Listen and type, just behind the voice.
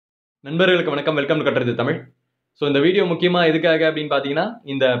நண்பர்களுக்கு வணக்கம். Welcome to கட்டுறது தமிழ். ஸோ இந்த வீடியோ முக்கியமாக எதுக்காக அப்படின்னு பார்த்தீங்கன்னா,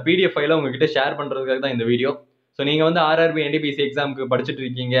 இந்த பிடிஎஃப் ஃபைலை உங்ககிட்ட ஷேர் பண்ணுறதுக்காக தான் இந்த வீடியோ. ஸோ நீங்கள் வந்து ஆர்ஆர்பி என்டிபிசி எக்ஸாமுக்கு படிச்சுட்டு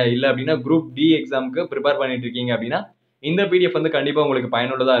இருக்கீங்க, இல்லை அப்படின்னா குரூப் டி எக்ஸாமுக்கு ப்ரிப்பேர் பண்ணிட்டு இருக்கீங்க அப்படின்னா இந்த பிடிஎஃப் வந்து கண்டிப்பாக உங்களுக்கு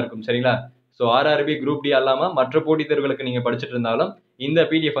பயனுள்ளதாக இருக்கும். சரிங்களா? ஸோ ஆர்ஆர்பி குரூப் டி அல்லாமல் மற்ற போட்டித் தேர்வுகளுக்கு நீங்கள் படிச்சுட்டு இருந்தாலும் இந்த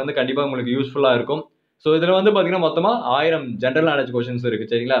பிடிஎஃப் வந்து கண்டிப்பாக உங்களுக்கு யூஸ்ஃபுல்லாக இருக்கும். ஸோ இதில் வந்து பார்த்தீங்கன்னா மொத்தமாக 1000 ஜென்ரல் நாலேஜ் கொஸ்டின்ஸ்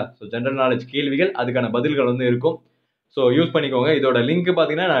இருக்குது. சரிங்களா? ஸோ ஜென்ரல் நாலேஜ் கேள்விகள், அதுக்கான பதில்கள் வந்து இருக்கும். ஸோ யூஸ் பண்ணிக்கோங்க. இதோட லிங்க்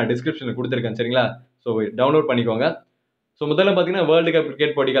பார்த்தீங்கன்னா நான் டிஸ்கிரிப்ஷனில் கொடுத்துருக்கேன். சரிங்களா? ஸோ டவுன்லோட் பண்ணிக்கோங்க. ஸோ முதல்ல பார்த்தீங்கன்னா வேர்ல்டு கப்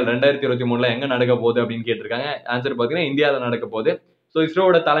கிரிக்கெட் போட்டிகள் 2023 எங்கே நடக்க போகுது அப்படின்னு கேட்டிருக்காங்க. ஆன்சர் பார்த்தீங்கன்னா இந்தியாவில் நடக்க போகுது. ஸோ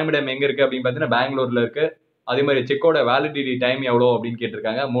இஸ்ரோவோட தலைமையிடம் எங்கே இருக்குது அப்படின்னு பார்த்தீங்கன்னா பெங்களூரில் இருக்குது. அதே மாதிரி செக்கோட வேலிடிட்டி டைம் எவ்வளோ அப்படின்னு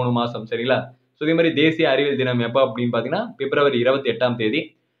கேட்டிருக்காங்க. 3 மாதம். சரிங்களா? ஸோ இதே மாதிரி தேசிய அறிவியல் தினம் எப்போ அப்படின்னு பார்த்தீங்கன்னா பிப்ரவரி 28ஆம் தேதி.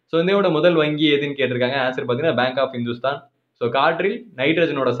 ஸோ இந்தியாவோட முதல் வங்கி எதுன்னு கேட்டிருக்காங்க. ஆன்சர் பார்த்தீங்கன்னா பேங்க் ஆஃப் இந்துஸ்தான். ஸோ காற்றில்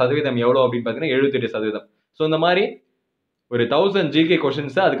நைட்ரஜனோட சதவீதம் எவ்வளோ அப்படின்னு பார்த்தீங்கன்னா 78%. ஸோ இந்த மாதிரி ஒரு 1000 ஜிகே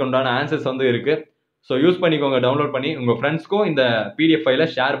கொஸ்டின்ஸ் அதுக்கு உண்டான ஆன்சர்ஸ் வந்து இருக்கு. ஸோ யூஸ் பண்ணிக்கோங்க. டவுன்லோட் பண்ணி உங்கள் ஃப்ரெண்ட்ஸ்க்கும் இந்த பிடிஎஃப் ஃபைலை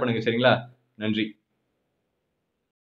ஷேர் பண்ணுங்க. சரிங்களா? நன்றி.